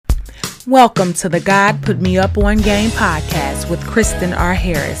Welcome to the God Put Me Up On Game podcast with Kristen R.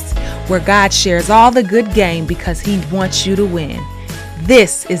 Harris, where God shares all the good game because He wants you to win.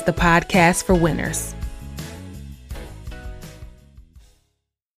 This is the podcast for winners.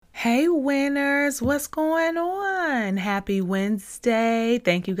 Hey winners, what's going on? Happy Wednesday.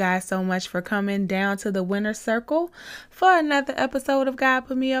 Thank you guys so much for coming down to the winner circle for another episode of God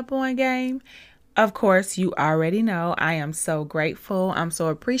Put Me Up On Game. Of course, you already know I am so grateful. I'm so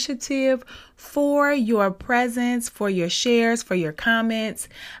appreciative for your presence, for your shares, for your comments.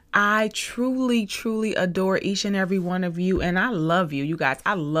 I truly, truly adore each and every one of you. And I love you guys.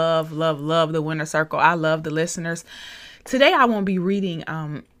 I love the winner circle. I love the listeners. Today, I won't be reading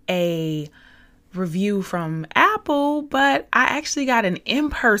a review from Apple, but I actually got an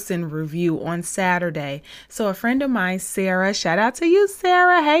in-person review on Saturday. So a friend of mine, Sarah, shout out to you,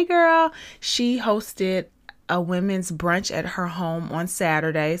 Sarah. Hey girl. She hosted a women's brunch at her home on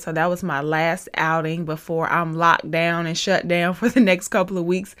Saturday. So that was my last outing before I'm locked down and shut down for the next couple of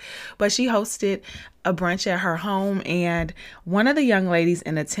weeks. But she hosted a brunch at her home, and one of the young ladies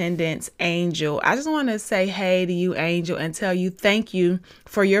in attendance, Angel, I just want to say hey to you, Angel, and tell you thank you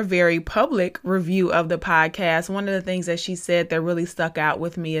for your very public review of the podcast. One of the things that she said that really stuck out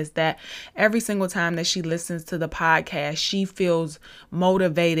with me is that every single time that she listens to the podcast, she feels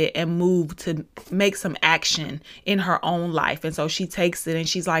motivated and moved to make some action in her own life. And so she takes it and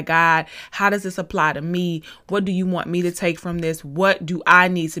she's like, God, how does this apply to me? What do you want me to take from this? What do I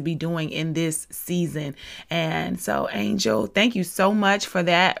need to be doing in this season? And so, Angel, thank you so much for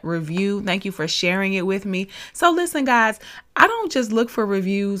that review. Thank you for sharing it with me. So listen, guys, I don't just look for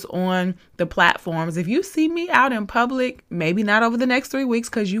reviews on the platforms. If you see me out in public, maybe not over the next 3 weeks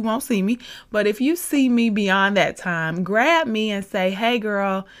because you won't see me, but if you see me beyond that time, grab me and say, hey,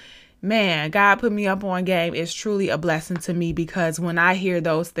 girl, man, God put me up on game. It's truly a blessing to me because when I hear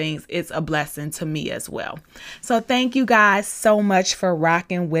those things, it's a blessing to me as well. So thank you guys so much for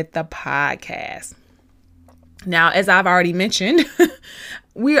rocking with the podcast. Now, as I've already mentioned,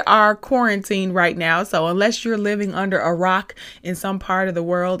 we are quarantined right now. So unless you're living under a rock in some part of the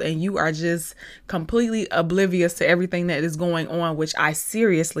world and you are just completely oblivious to everything that is going on, which I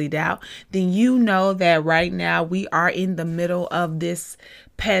seriously doubt, then you know that right now we are in the middle of this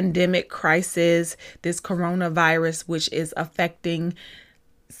pandemic crisis, this coronavirus, which is affecting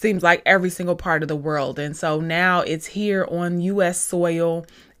seems like every single part of the world. And so now it's here on U.S. soil.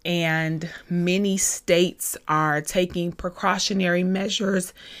 And many states are taking precautionary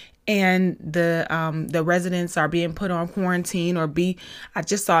measures, and the residents are being put on quarantine I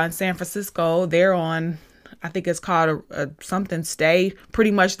just saw in San Francisco, they're on, I think it's called something stay.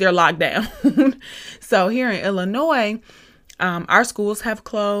 Pretty much they're locked down. So here in Illinois, our schools have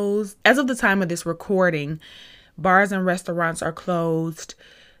closed. As of the time of this recording, bars and restaurants are closed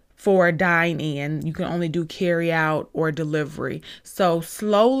for dine-in. You can only do carry out or delivery. So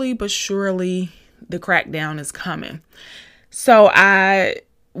slowly but surely the crackdown is coming. So I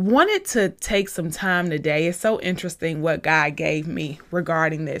wanted to take some time today. It's so interesting what God gave me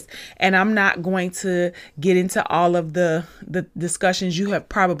regarding this. And I'm not going to get into all of the discussions you have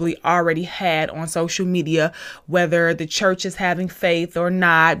probably already had on social media, whether the church is having faith or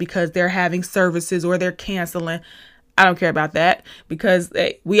not because they're having services or they're canceling. I don't care about that because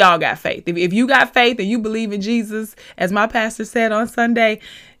we all got faith. If you got faith and you believe in Jesus, as my pastor said on Sunday,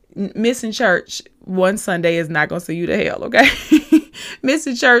 missing church one Sunday is not going to send you to hell, okay?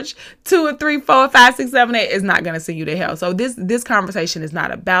 Missing church 2 or 3, 4, 5, 6, 7, 8 is not going to send you to hell. So this conversation is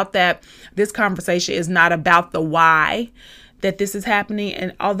not about that. This conversation is not about the why that this is happening.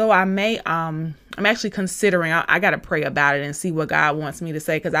 And although I'm actually considering, I got to pray about it and see what God wants me to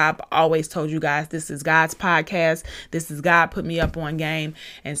say. Cause I've always told you guys, this is God's podcast. This is God Put Me Up On Game.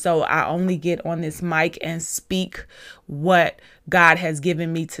 And so I only get on this mic and speak what God has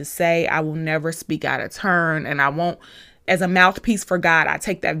given me to say. I will never speak out of turn, and I won't, as a mouthpiece for God, I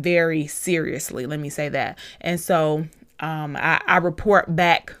take that very seriously. Let me say that. And so, I report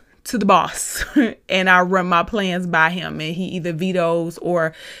back to the boss and I run my plans by him, and he either vetoes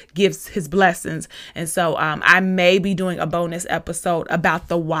or gives his blessings. And so I may be doing a bonus episode about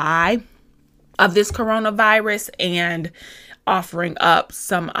the why of this coronavirus and offering up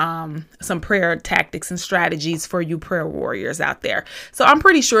some prayer tactics and strategies for you prayer warriors out there. So I'm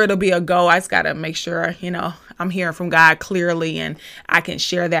pretty sure it'll be a go. I just got to make sure, I'm hearing from God clearly and I can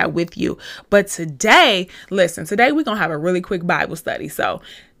share that with you. But today we're going to have a really quick Bible study. So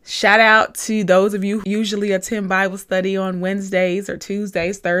shout out to those of you who usually attend Bible study on Wednesdays or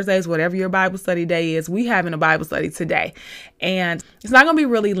Tuesdays, Thursdays, whatever your Bible study day is. We having a Bible study today, and it's not going to be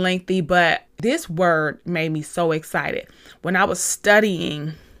really lengthy, but this word made me so excited. When I was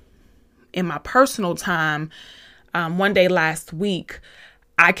studying in my personal time, one day last week,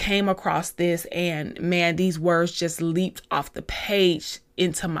 I came across this, and man, these words just leaped off the page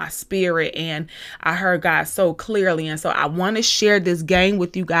into my spirit, and I heard God so clearly. And so I want to share this game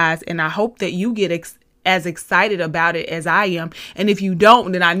with you guys, and I hope that you get as excited about it as I am. And if you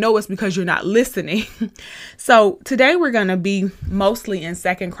don't, then I know it's because you're not listening. So today we're going to be mostly in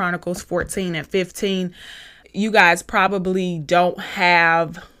 2 Chronicles 14 and 15. You guys probably don't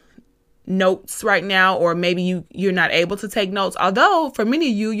have notes right now, or maybe you're not able to take notes. Although for many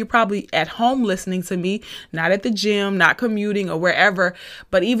of you, you're probably at home listening to me, not at the gym, not commuting or wherever.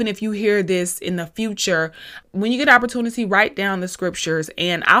 But even if you hear this in the future, when you get opportunity, write down the scriptures,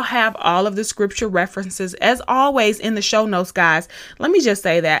 and I'll have all of the scripture references as always in the show notes, guys. Let me just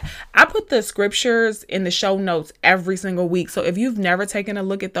say that I put the scriptures in the show notes every single week. So if you've never taken a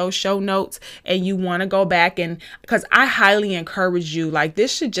look at those show notes and you want to go back, and because I highly encourage you, like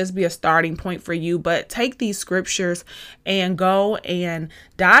this should just be a starting point for you, but take these scriptures and go and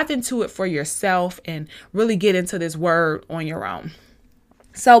dive into it for yourself and really get into this word on your own.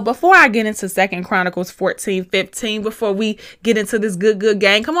 So before I get into 2 Chronicles 14-15, before we get into this good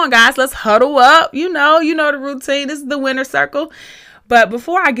game, come on guys, let's huddle up. You know the routine. This is the winner circle. But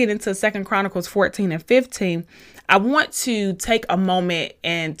before I get into 2 Chronicles 14 and 15, I want to take a moment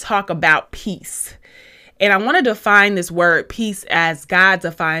and talk about peace. And I want to define this word peace as God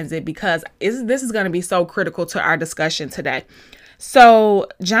defines it, because this is going to be so critical to our discussion today. So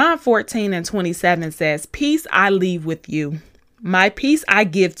John 14 and 27 says, "Peace I leave with you. My peace I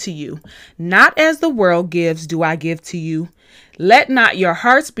give to you. Not as the world gives do I give to you. Let not your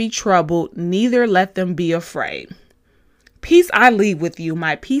hearts be troubled, neither let them be afraid. Peace I leave with you.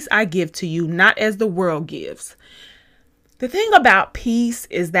 My peace I give to you, not as the world gives." The thing about peace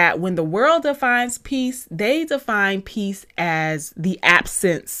is that when the world defines peace, they define peace as the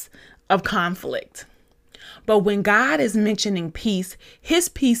absence of conflict. But when God is mentioning peace, his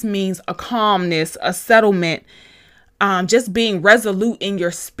peace means a calmness, a settlement, just being resolute in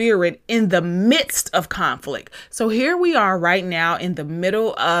your spirit in the midst of conflict. So here we are right now in the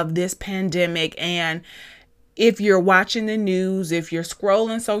middle of this pandemic. And if you're watching the news, if you're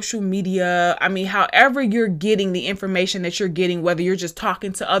scrolling social media, however you're getting the information that you're getting, whether you're just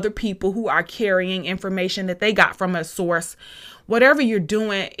talking to other people who are carrying information that they got from a source, whatever you're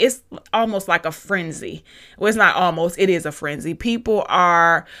doing, it's almost like a frenzy. Well, it's not almost, it is a frenzy. People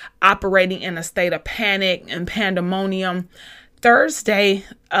are operating in a state of panic and pandemonium. Thursday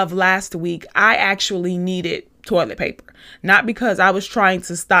of last week, I actually needed toilet paper. Not because I was trying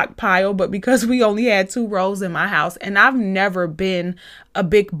to stockpile, but because we only had 2 rolls in my house. And I've never been a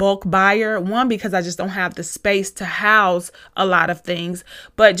big bulk buyer. 1, because I just don't have the space to house a lot of things.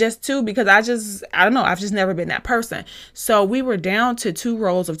 But just 2, because I've just never been that person. So we were down to 2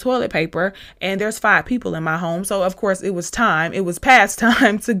 rolls of toilet paper, and there's 5 people in my home. So of course it was past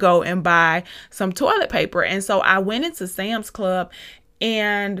time to go and buy some toilet paper. And so I went into Sam's Club,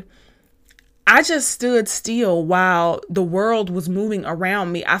 and I just stood still while the world was moving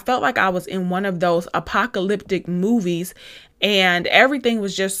around me. I felt like I was in one of those apocalyptic movies, and everything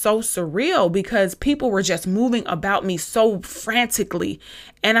was just so surreal because people were just moving about me so frantically.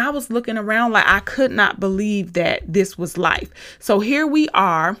 And I was looking around like I could not believe that this was life. So here we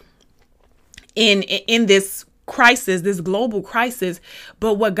are in this crisis, this global crisis.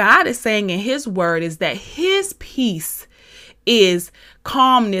 But what God is saying in his word is that his peace is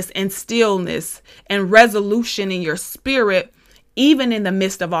calmness and stillness and resolution in your spirit, even in the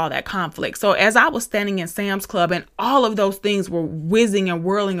midst of all that conflict. So as I was standing in Sam's Club and all of those things were whizzing and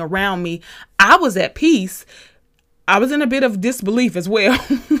whirling around me, I was at peace. I was in a bit of disbelief as well,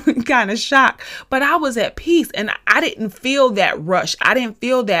 kind of shocked, but I was at peace, and I didn't feel that rush. I didn't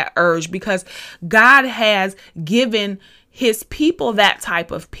feel that urge, because God has given his people that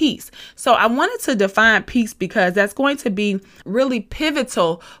type of peace. So I wanted to define peace because that's going to be really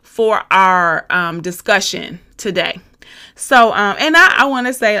pivotal for our discussion today. So, and I want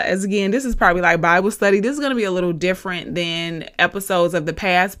to say, as again, this is probably like Bible study. This is going to be a little different than episodes of the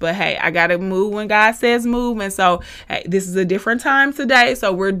past, but hey, I got to move when God says move. And so hey, this is a different time today.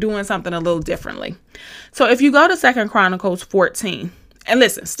 So we're doing something a little differently. So if you go to 2 Chronicles 14, and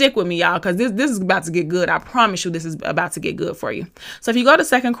listen, stick with me, y'all, because this is about to get good. I promise you this is about to get good for you. So if you go to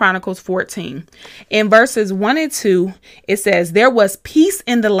 2 Chronicles 14, in verses 1 and 2, it says, "There was peace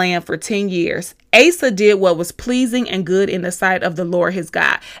in the land for 10 years. Asa did what was pleasing and good in the sight of the Lord his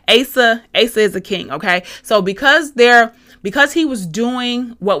God." Asa is a king, okay? So because he was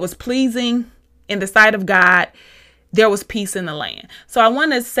doing what was pleasing in the sight of God, there was peace in the land. So I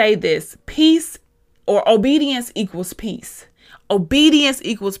want to say this: peace or obedience equals peace. Obedience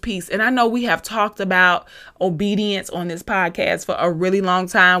equals peace. And I know we have talked about obedience on this podcast for a really long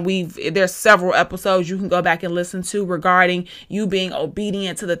time. There's several episodes you can go back and listen to regarding you being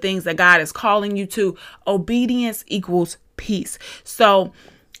obedient to the things that God is calling you to. Obedience equals peace. So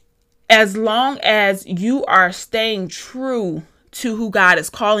as long as you are staying true to who God is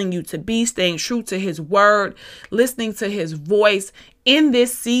calling you to be, staying true to his word, listening to his voice in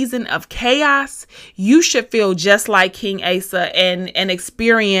this season of chaos, you should feel just like King Asa and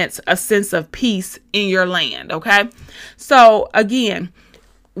experience a sense of peace in your land. Okay. So again,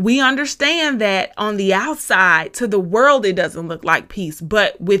 we understand that on the outside to the world, it doesn't look like peace,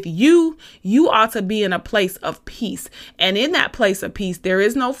 but with you ought to be in a place of peace. And in that place of peace, there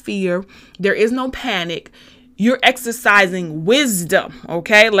is no fear. There is no panic. You're exercising wisdom.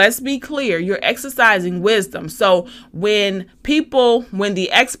 Okay, let's be clear. You're exercising wisdom. So when the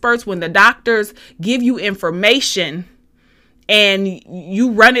experts, when the doctors give you information and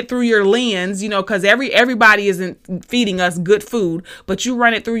you run it through your lens, because everybody isn't feeding us good food, but you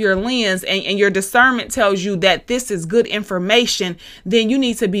run it through your lens and your discernment tells you that this is good information, then you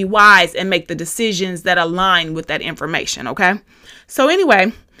need to be wise and make the decisions that align with that information. Okay. So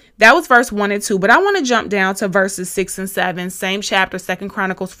anyway, that was verse 1 and 2, but I want to jump down to verses 6 and 7, same chapter, 2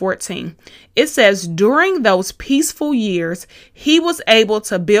 Chronicles 14. It says, during those peaceful years, he was able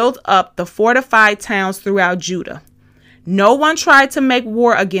to build up the fortified towns throughout Judah. No one tried to make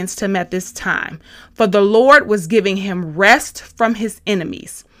war against him at this time, for the Lord was giving him rest from his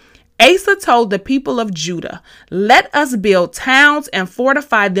enemies. Asa told the people of Judah, let us build towns and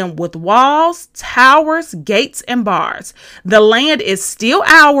fortify them with walls, towers, gates, and bars. The land is still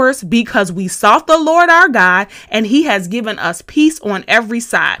ours because we sought the Lord our God, and he has given us peace on every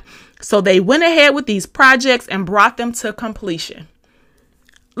side. So they went ahead with these projects and brought them to completion.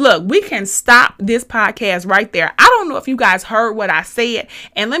 Look, we can stop this podcast right there. I don't know if you guys heard what I said.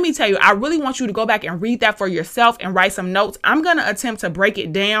 And let me tell you, I really want you to go back and read that for yourself and write some notes. I'm going to attempt to break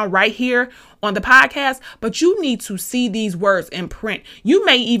it down right here on the podcast, but you need to see these words in print. You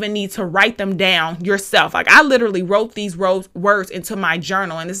may even need to write them down yourself. Like I literally wrote these words into my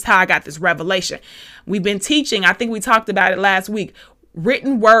journal, and this is how I got this revelation. We've been teaching, I think we talked about it last week,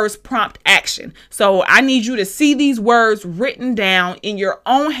 written words prompt action. So I need you to see these words written down in your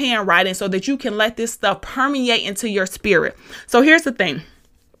own handwriting so that you can let this stuff permeate into your spirit. So here's the thing.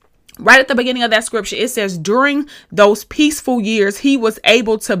 Right at the beginning of that scripture, it says, during those peaceful years, he was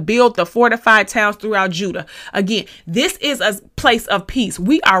able to build the fortified towns throughout Judah. Again, this is a place of peace.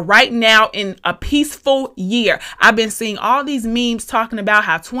 We are right now in a peaceful year. I've been seeing all these memes talking about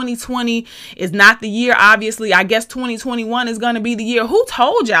how 2020 is not the year. Obviously, I guess 2021 is going to be the year. Who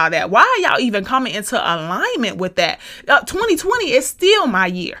told y'all that? Why are y'all even coming into alignment with that? 2020 is still my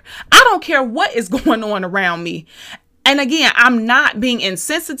year. I don't care what is going on around me. And again, I'm not being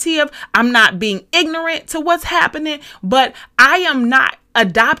insensitive. I'm not being ignorant to what's happening, but I am not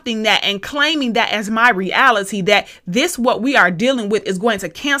adopting that and claiming that as my reality, that this, what we are dealing with, is going to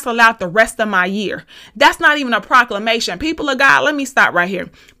cancel out the rest of my year. That's not even a proclamation. People of God, let me stop right here.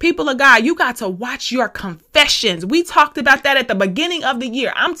 People of God, you got to watch your confessions. We talked about that at the beginning of the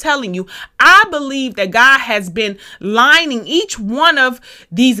year. I'm telling you, I believe that God has been lining each one of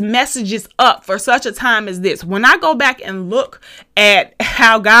these messages up for such a time as this. When I go back and look at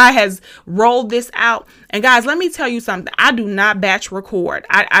how God has rolled this out, and guys, let me tell you something. I do not batch record.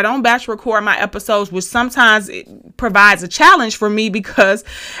 I don't batch record my episodes, which sometimes it provides a challenge for me because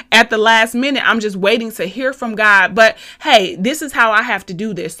at the last minute, I'm just waiting to hear from God. But hey, this is how I have to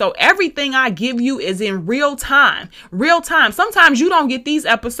do this. So everything I give you is in real time. Real time. Sometimes you don't get these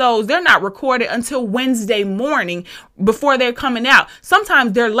episodes. They're not recorded until Wednesday morning before they're coming out.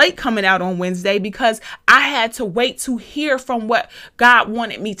 Sometimes they're late coming out on Wednesday because I had to wait to hear from what God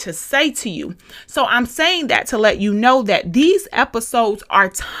wanted me to say to you. So I'm saying that to let you know that these episodes are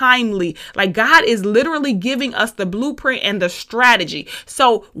timely. Like God is literally giving us the blueprint and the strategy.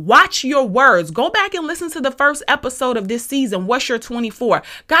 So watch your words. Go back and listen to the first episode of this season. What's your 24?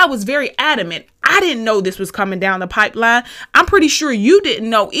 God was very adamant. I didn't know this was coming down the pipeline. I'm pretty sure you didn't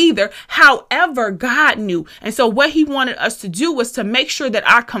know either. However, God knew. And so what he wanted us to do was to make sure that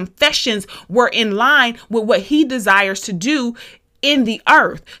our confessions were in line with what he desires to do in the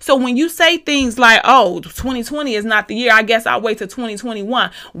earth. So when you say things like, oh, 2020 is not the year, I guess I'll wait till 2021.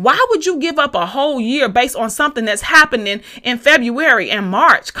 Why would you give up a whole year based on something that's happening in February and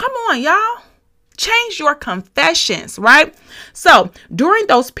March? Come on, y'all. Change your confessions, right? So during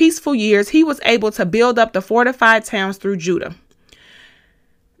those peaceful years, he was able to build up the fortified towns through Judah.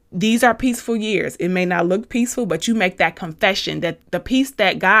 these are peaceful years. It may not look peaceful, but you make that confession that the peace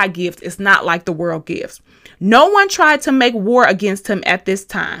that God gives is not like the world gives. No one tried to make war against him at this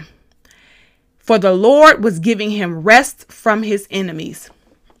time, for the Lord was giving him rest from his enemies.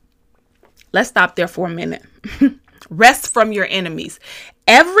 Let's stop there for a minute. Rest from your enemies.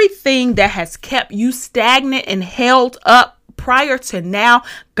 Everything that has kept you stagnant and held up prior to now,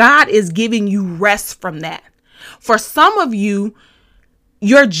 God is giving you rest from that. For some of you,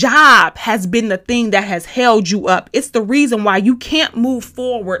 your job has been the thing that has held you up. It's the reason why you can't move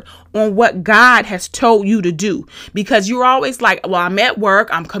forward on what God has told you to do, because you're always like, well, I'm at work,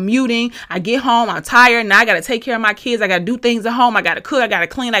 I'm commuting, I get home, I'm tired, now I got to take care of my kids, I got to do things at home, I got to cook, I got to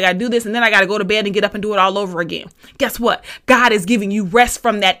clean, I got to do this, and then I got to go to bed and get up and do it all over again. Guess what? God is giving you rest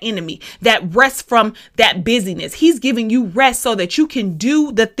from that enemy, that rest from that busyness. He's giving you rest so that you can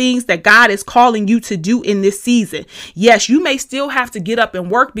do the things that God is calling you to do in this season. Yes, you may still have to get up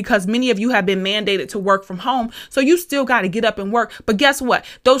and work, because many of you have been mandated to work from home. So you still got to get up and work. But guess what?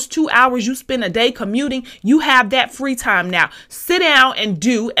 Those 2 hours you spend a day commuting, you have that free time now. Sit down and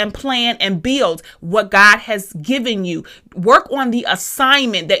do and plan and build what God has given you. Work on the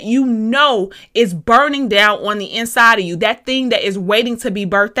assignment that you know is burning down on the inside of you, that thing that is waiting to be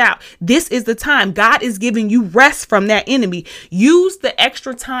birthed out. This is the time. God is giving you rest from that enemy. Use the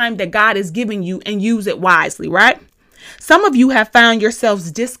extra time that God is giving you and use it wisely, right? Some of you have found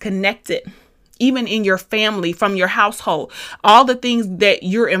yourselves disconnected, even in your family, from your household, all the things that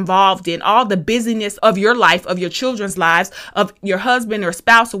you're involved in, all the busyness of your life, of your children's lives, of your husband or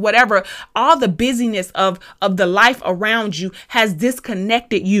spouse or whatever, all the busyness of the life around you has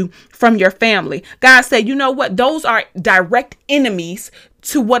disconnected you from your family. God said, you know what? Those are direct enemies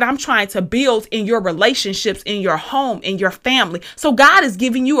to what I'm trying to build in your relationships, in your home, in your family. So God is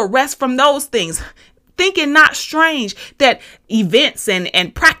giving you a rest from those things. Thinking not strange that events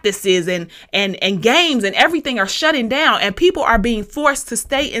and practices and games and everything are shutting down, and people are being forced to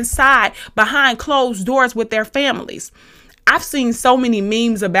stay inside behind closed doors with their families. I've seen so many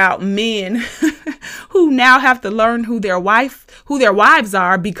memes about men who now have to learn who their wives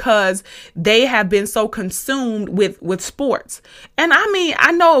are, because they have been so consumed with sports. And I mean,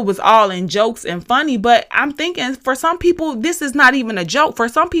 I know it was all in jokes and funny, but I'm thinking for some people, this is not even a joke. For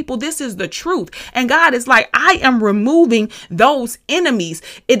some people, this is the truth. And God is like, I am removing those enemies.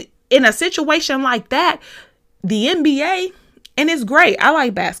 In a situation like that, the NBA, and it's great, I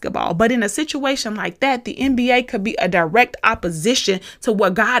like basketball, but in a situation like that, the NBA could be a direct opposition to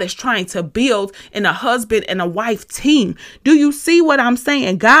what God is trying to build in a husband and a wife team. Do you see what I'm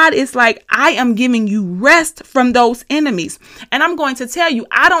saying? God is like, I am giving you rest from those enemies. And I'm going to tell you,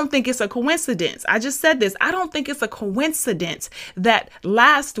 I don't think it's a coincidence. I just said this. I don't think it's a coincidence that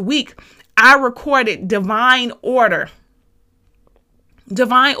last week I recorded Divine Order.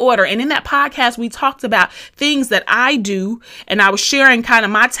 And in that podcast, we talked about things that I do, and I was sharing kind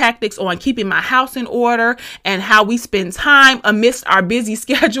of my tactics on keeping my house in order and how we spend time amidst our busy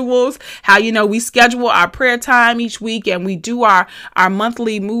schedules, how, we schedule our prayer time each week and we do our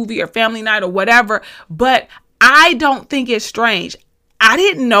monthly movie or family night or whatever. But I don't think it's strange. I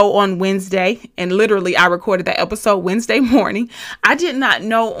didn't know on Wednesday, and literally I recorded that episode Wednesday morning. I did not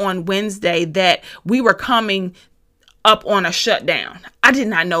know on Wednesday that we were coming up on a shutdown. I did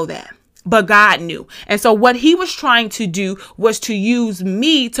not know that, but God knew. And so what he was trying to do was to use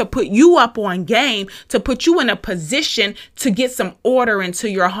me to put you up on game, to put you in a position to get some order into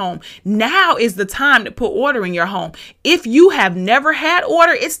your home. Now is the time to put order in your home. If you have never had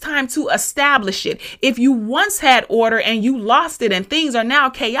order, it's time to establish it. If you once had order and you lost it and things are now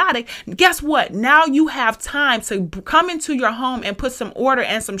chaotic, guess what? Now you have time to come into your home and put some order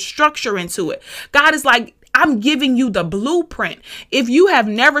and some structure into it. God is like, I'm giving you the blueprint. If you have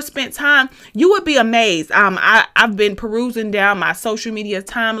never spent time, you would be amazed. I've been perusing down my social media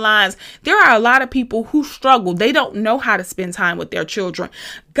timelines. There are a lot of people who struggle. They don't know how to spend time with their children.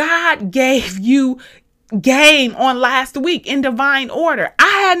 God gave you game on last week in Divine Order. I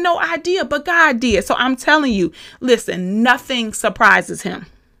had no idea, but God did. So I'm telling you, listen, nothing surprises him.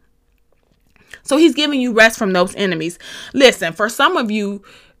 So he's giving you rest from those enemies. Listen, for some of you,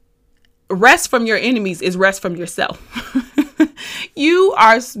 rest from your enemies is rest from yourself. You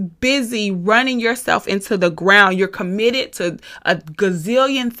are busy running yourself into the ground. You're committed to a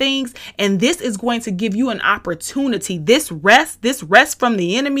gazillion things, and this is going to give you an opportunity. This rest from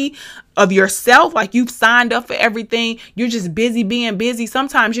the enemy of yourself, like you've signed up for everything. You're just busy being busy.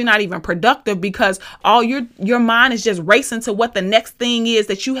 Sometimes you're not even productive because all your mind is just racing to what the next thing is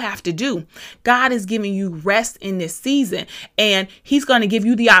that you have to do. God is giving you rest in this season, and he's going to give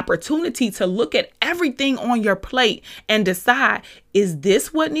you the opportunity to look at everything on your plate and decide, is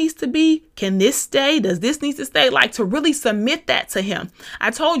this what needs to be? Can this stay? Does this need to stay? Like, to really submit that to him. I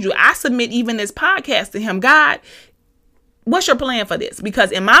told you, I submit even this podcast to him. God, what's your plan for this?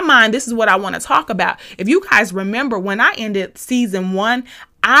 Because in my mind, this is what I want to talk about. If you guys remember, when I ended season 1,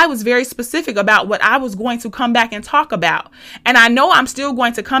 I was very specific about what I was going to come back and talk about. And I know I'm still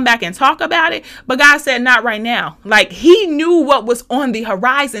going to come back and talk about it, but God said, not right now. Like, he knew what was on the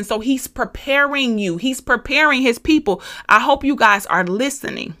horizon. So he's preparing you. He's preparing his people. I hope you guys are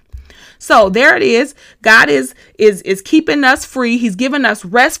listening. So there it is. God is keeping us free. He's giving us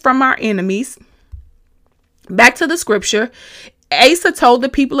rest from our enemies. Back to the scripture. Asa told the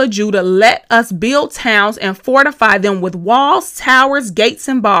people of Judah, let us build towns and fortify them with walls, towers, gates,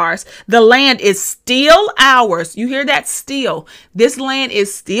 and bars. The land is still ours. You hear that? Still. This land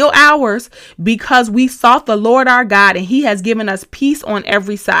is still ours because we sought the Lord our God, and he has given us peace on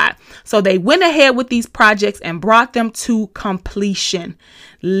every side. So they went ahead with these projects and brought them to completion.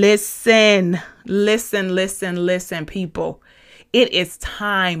 Listen, people. It is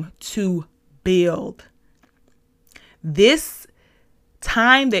time to build. This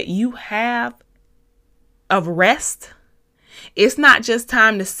time that you have of rest, it's not just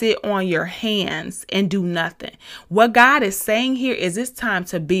time to sit on your hands and do nothing. What God is saying here is it's time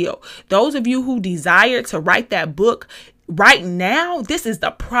to build. Those of you who desire to write that book, right now, this is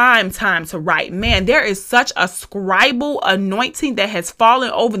the prime time to write. Man, there is such a scribal anointing that has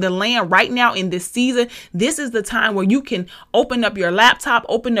fallen over the land right now in this season. This is the time where you can open up your laptop,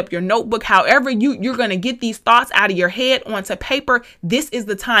 open up your notebook, however you're going to get these thoughts out of your head onto paper. This is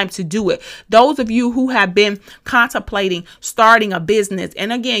the time to do it. Those of you who have been contemplating starting a business,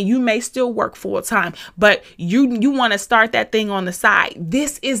 and again, you may still work full time, but you want to start that thing on the side.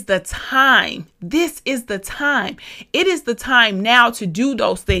 This is the time. This is the time. It is the time now to do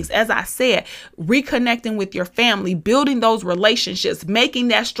those things. As I said, reconnecting with your family, building those relationships, making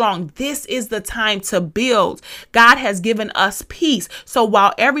that strong. This is the time to build. God has given us peace. So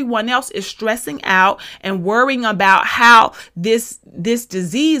while everyone else is stressing out and worrying about how this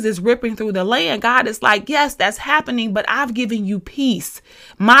disease is ripping through the land, God is like, yes, that's happening, but I've given you peace.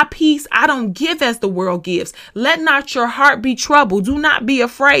 My peace I don't give as the world gives. Let not your heart be troubled. Do not be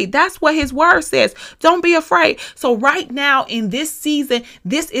afraid. That's what his word says. Don't be afraid. So right now in this season,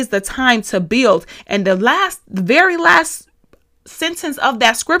 this is the time to build. And the very last sentence of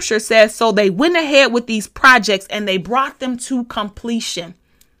that scripture says, so they went ahead with these projects and they brought them to completion.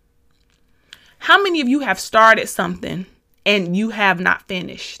 How many of you have started something and you have not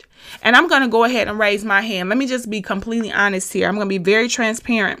finished? And I'm going to go ahead and raise my hand. Let me just be completely honest here. I'm going to be very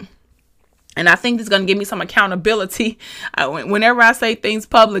transparent. And I think this is going to give me some accountability. Whenever I say things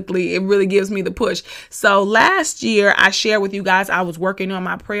publicly, it really gives me the push. So last year, I shared with you guys, I was working on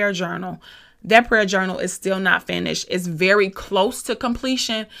my prayer journal. That prayer journal is still not finished. It's very close to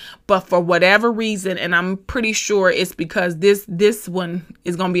completion, but for whatever reason, and I'm pretty sure it's because this one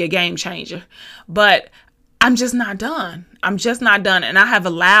is going to be a game changer, but I'm just not done. I'm just not done. And I have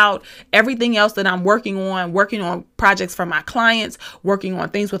allowed everything else that I'm working on projects for my clients, working on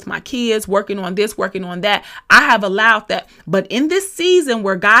things with my kids, working on this, working on that. I have allowed that. But in this season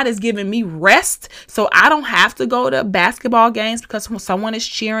where God has given me rest, so I don't have to go to basketball games because someone is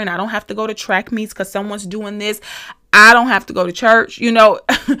cheering. I don't have to go to track meets because someone's doing this. I don't have to go to church,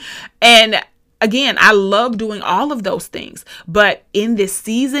 and again, I love doing all of those things. But in this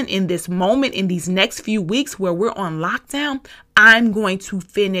season, in this moment, in these next few weeks where we're on lockdown, I'm going to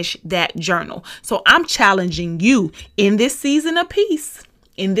finish that journal. So I'm challenging you in this season of peace.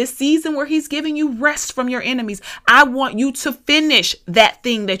 In this season where he's giving you rest from your enemies, I want you to finish that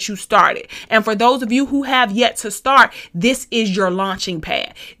thing that you started. And for those of you who have yet to start, this is your launching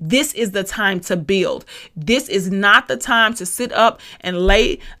pad. This is the time to build. This is not the time to sit up and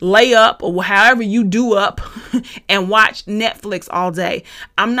lay up or however you do up and watch Netflix all day.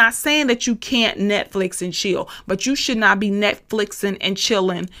 I'm not saying that you can't Netflix and chill, but you should not be Netflixing and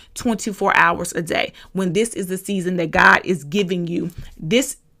chilling 24 hours a day when this is the season that God is giving you.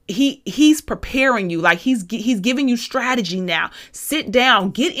 He's preparing you, like he's giving you strategy now. Sit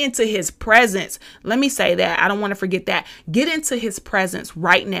down, get into his presence. Let me say that. I don't want to forget that. Get into his presence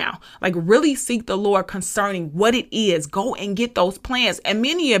right now. Like really seek the Lord concerning what it is. Go and get those plans. And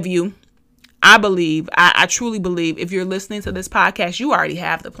many of you, I truly believe if you're listening to this podcast, you already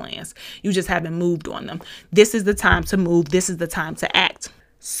have the plans. You just haven't moved on them. This is the time to move. This is the time to act.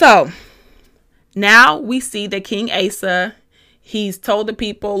 So now we see that King Asa, He's told the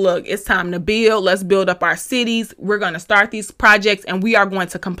people, look, it's time to build. Let's build up our cities. We're going to start these projects and we are going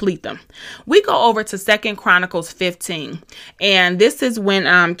to complete them. We go over to 2 Chronicles 15. And this is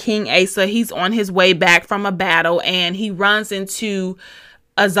when King Asa, he's on his way back from a battle and he runs into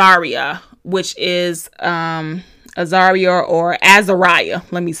Azariah, which is Azariah or Azariah.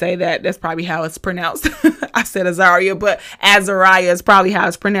 Let me say that. That's probably how it's pronounced. I said Azariah, but Azariah is probably how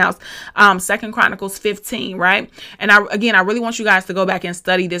it's pronounced. 2 Chronicles 15, right? And I really want you guys to go back and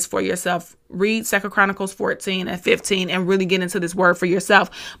study this for yourself. Read 2 Chronicles 14 and 15 and really get into this word for yourself.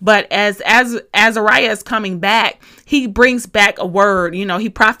 But as Azariah is coming back, he brings back a word. He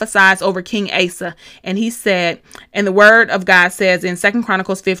prophesies over King Asa. And he said, and the word of God says in 2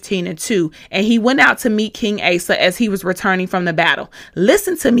 Chronicles 15 and 2, and he went out to meet King Asa as he was returning from the battle.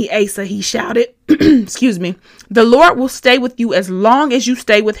 Listen to me, Asa, he shouted. Excuse me. The Lord will stay with you as long as you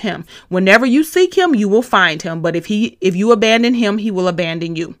stay with him. Whenever you seek him, you will find him. But if you abandon him, he will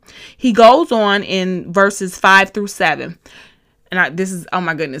abandon you. He goes on in verses 5-7. And this is, oh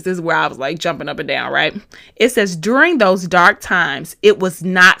my goodness, this is where I was like jumping up and down, right? It says, during those dark times, it was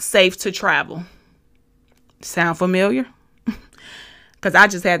not safe to travel. Sound familiar? Because I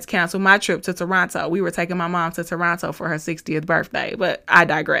just had to cancel my trip to Toronto. We were taking my mom to Toronto for her 60th birthday, but I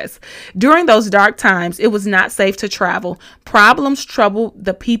digress. During those dark times, it was not safe to travel. Problems troubled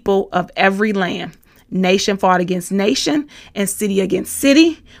the people of every land. Nation fought against nation and city against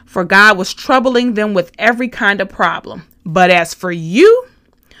city, for God was troubling them with every kind of problem. But as for you,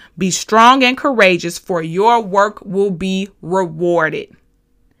 be strong and courageous, for your work will be rewarded.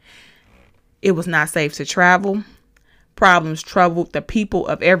 It was not safe to travel. Problems troubled the people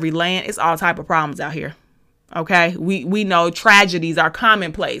of every land. It's all type of problems out here. Okay. We know tragedies are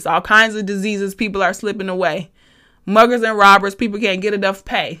commonplace. All kinds of diseases. People are slipping away. Muggers and robbers. People can't get enough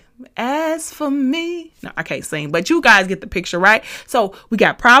pay. As for me. No, I can't sing, but you guys get the picture, right? So we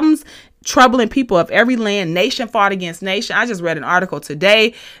got problems troubling people of every land. Nation fought against nation. I just read an article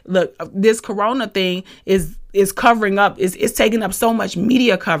today. Look, this corona thing is covering up. It's taking up so much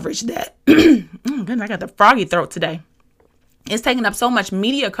media coverage that I got the froggy throat today. It's taking up so much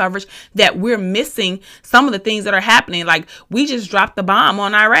media coverage that we're missing some of the things that are happening. Like, we just dropped the bomb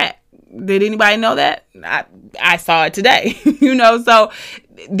on Iraq. Did anybody know that? I saw it today. So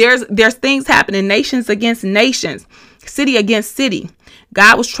there's things happening, nations against nations, city against city.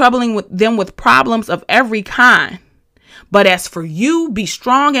 God was troubling them with problems of every kind. But as for you, be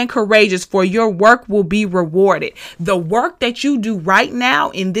strong and courageous, for your work will be rewarded. The work that you do right now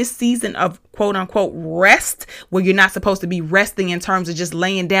in this season of quote unquote rest, where you're not supposed to be resting in terms of just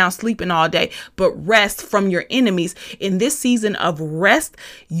laying down, sleeping all day, but rest from your enemies. In this season of rest,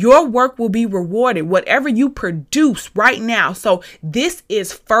 your work will be rewarded. Whatever you produce right now. So this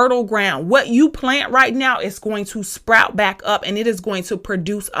is fertile ground. What you plant right now is going to sprout back up and it is going to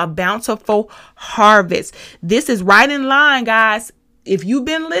produce a bountiful harvest. This is right in line, guys. If you've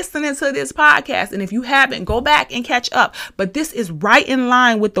been listening to this podcast, and if you haven't, go back and catch up. But this is right in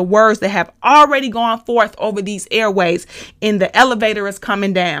line with the words that have already gone forth over these airways. In The Elevator Is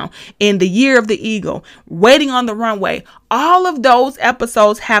Coming Down, in The Year of the Eagle, Waiting on the Runway. All of those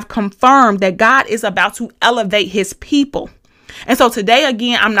episodes have confirmed that God is about to elevate his people. And so today,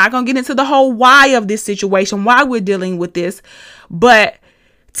 again, I'm not going to get into the whole why of this situation, why we're dealing with this, but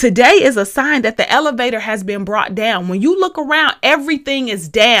today is a sign that the elevator has been brought down. When you look around, everything is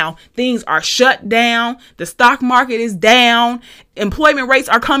down. Things are shut down. The stock market is down. Employment rates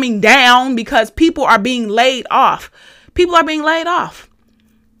are coming down because people are being laid off. People are being laid off.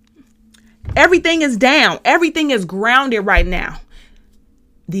 Everything is down. Everything is grounded right now.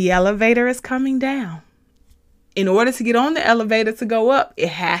 The elevator is coming down. In order to get on the elevator to go up, it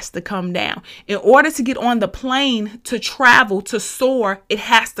has to come down. In order to get on the plane to travel, to soar, it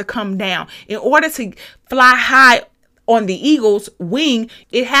has to come down. In order to fly high on the eagle's wing,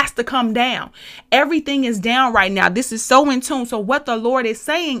 it has to come down. Everything is down right now. This is so in tune. So what the Lord is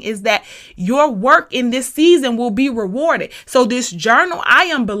saying is that your work in this season will be rewarded. So this journal, I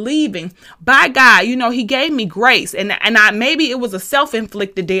am believing by God, he gave me grace and I maybe it was a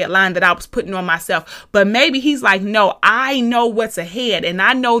self-inflicted deadline that I was putting on myself, but maybe he's like, no, I know what's ahead. And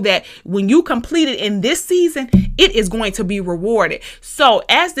I know that when you complete it in this season, it is going to be rewarded. So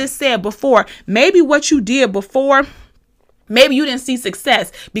as this said before, maybe what you did before, maybe you didn't see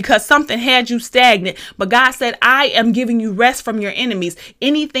success because something had you stagnant. But God said, I am giving you rest from your enemies.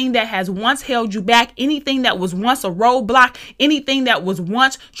 Anything that has once held you back, anything that was once a roadblock, anything that was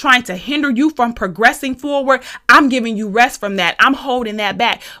once trying to hinder you from progressing forward, I'm giving you rest from that. I'm holding that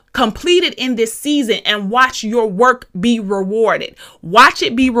back. Complete it in this season and watch your work be rewarded. Watch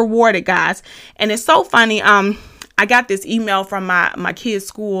it be rewarded, guys. And it's so funny. I got this email from my kids'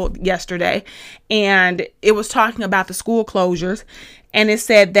 school yesterday, and it was talking about the school closures. And it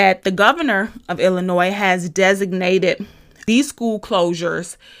said that the governor of Illinois has designated these school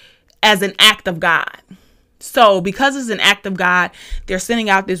closures as an act of God. So because it's an act of God, they're sending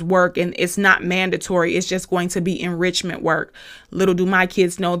out this work, and it's not mandatory. It's just going to be enrichment work. Little do my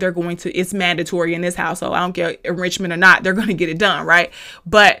kids know it's mandatory in this household. I don't care enrichment or not, they're going to get it done, right?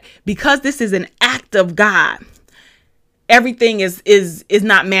 But because this is an act of God, everything is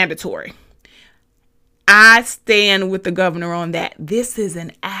not mandatory. I stand with the governor on that. This is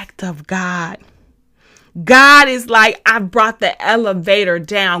an act of God. God is like, I brought the elevator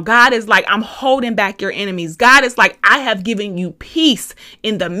down. God is like, I'm holding back your enemies. God is like, I have given you peace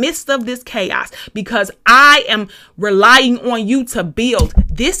in the midst of this chaos because I am relying on you to build.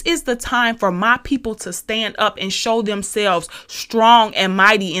 This is the time for my people to stand up and show themselves strong and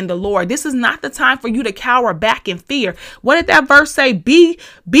mighty in the Lord. This is not the time for you to cower back in fear. What did that verse say? Be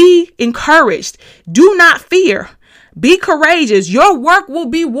encouraged. Do not fear. Be courageous. Your work will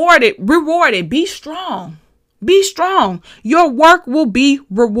be rewarded. Be strong. Be strong. Your work will be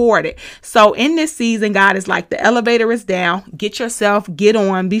rewarded. So in this season, God is like, the elevator is down. Get yourself, get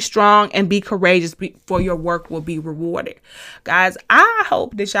on, be strong, and be courageous, for your work will be rewarded. Guys, I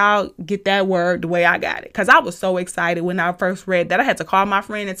hope that y'all get that word the way I got it, because I was so excited when I first read that. I had to call my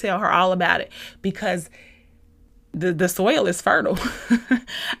friend and tell her all about it, because the soil is fertile.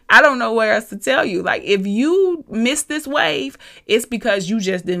 I don't know where else to tell you. Like, if you missed this wave, it's because you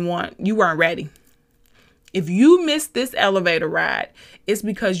weren't ready. If you missed this elevator ride, it's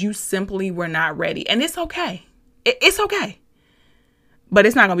because you simply were not ready. And it's okay. It's okay. But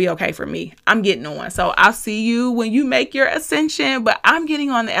it's not going to be okay for me. I'm getting on. So I'll see you when you make your ascension. But I'm getting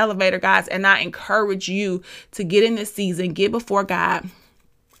on the elevator, guys. And I encourage you to get in this season, get before God,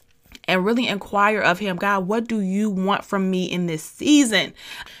 and really inquire of him. God, what do you want from me in this season?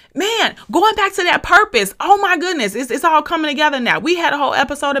 Man, going back to that purpose. Oh my goodness. It's all coming together now. We had a whole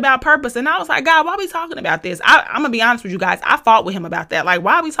episode about purpose, and I was like, God, why are we talking about this? I'm going to be honest with you guys. I fought with him about that. Like,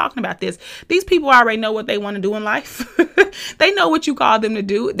 why are we talking about this? These people already know what they want to do in life. They know what you call them to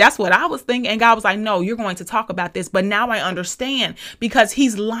do. That's what I was thinking. And God was like, no, you're going to talk about this. But now I understand, because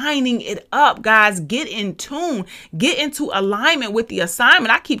he's lining it up. Guys, get in tune, get into alignment with the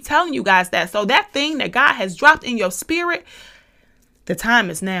assignment. I keep telling you guys that. So that thing that God has dropped in your spirit, the time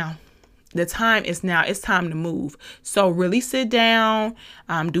is now. The time is now. It's time to move. So really sit down,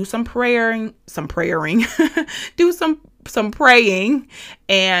 do some praying, do some praying,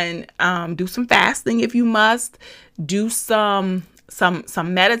 and do some fasting if you must. Do some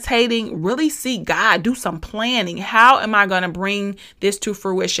meditating. Really seek God. Do some planning. How am I going to bring this to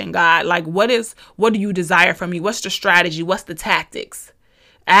fruition, God? Like, what do you desire from me? What's the strategy? What's the tactics?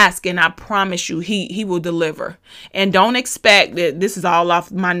 Ask, and I promise you, he will deliver. And don't expect that this is all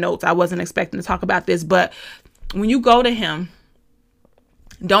off my notes. I wasn't expecting to talk about this, but when you go to him,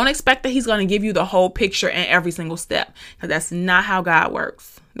 don't expect that he's going to give you the whole picture and every single step, because that's not how God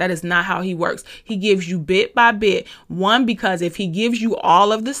works. That is not how he works. He gives you bit by bit. One, because if he gives you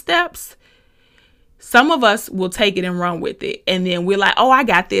all of the steps, some of us will take it and run with it. And then we're like, oh, I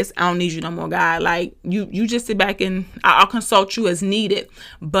got this. I don't need you no more, God. Like, you just sit back and I'll consult you as needed.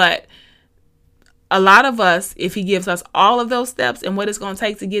 But a lot of us, if he gives us all of those steps and what it's going to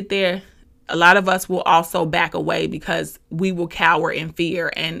take to get there, a lot of us will also back away because we will cower in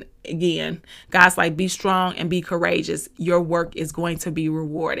fear. And again, God's like, be strong and be courageous. Your work is going to be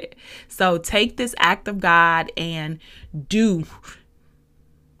rewarded. So take this act of God and do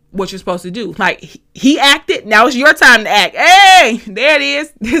what you're supposed to do. Like, he acted. Now it's your time to act. Hey, there it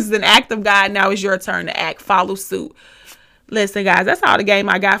is. This is an act of God. Now it's your turn to act. Follow suit. Listen, guys, that's all the game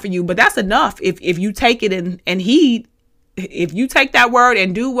I got for you. But that's enough. If you take it and heed, if you take that word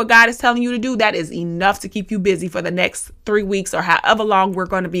and do what God is telling you to do, that is enough to keep you busy for the next 3 weeks or however long we're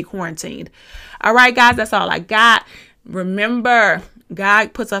going to be quarantined. All right, guys, that's all I got. Remember,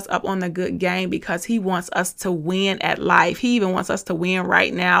 God puts us up on the good game because he wants us to win at life. He even wants us to win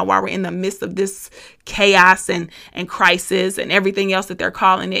right now while we're in the midst of this chaos and crisis and everything else that they're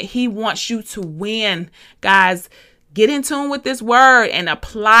calling it. He wants you to win. Guys, get in tune with this word and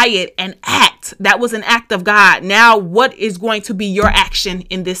apply it and act. That was an act of God. Now, what is going to be your action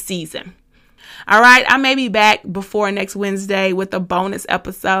in this season? All right, I may be back before next Wednesday with a bonus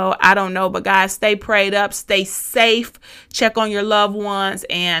episode. I don't know, but guys, stay prayed up, stay safe, check on your loved ones,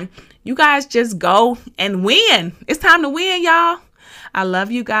 and you guys just go and win. It's time to win, y'all. I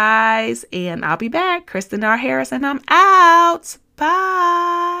love you guys, and I'll be back. Kristen R. Harris, and I'm out.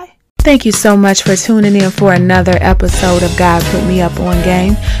 Bye. Thank you so much for tuning in for another episode of God Put Me Up on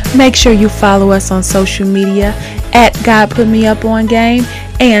Game. Make sure you follow us on social media at God Put Me Up On Game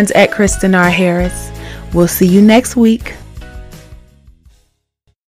and at Kristen R. Harris. We'll see you next week.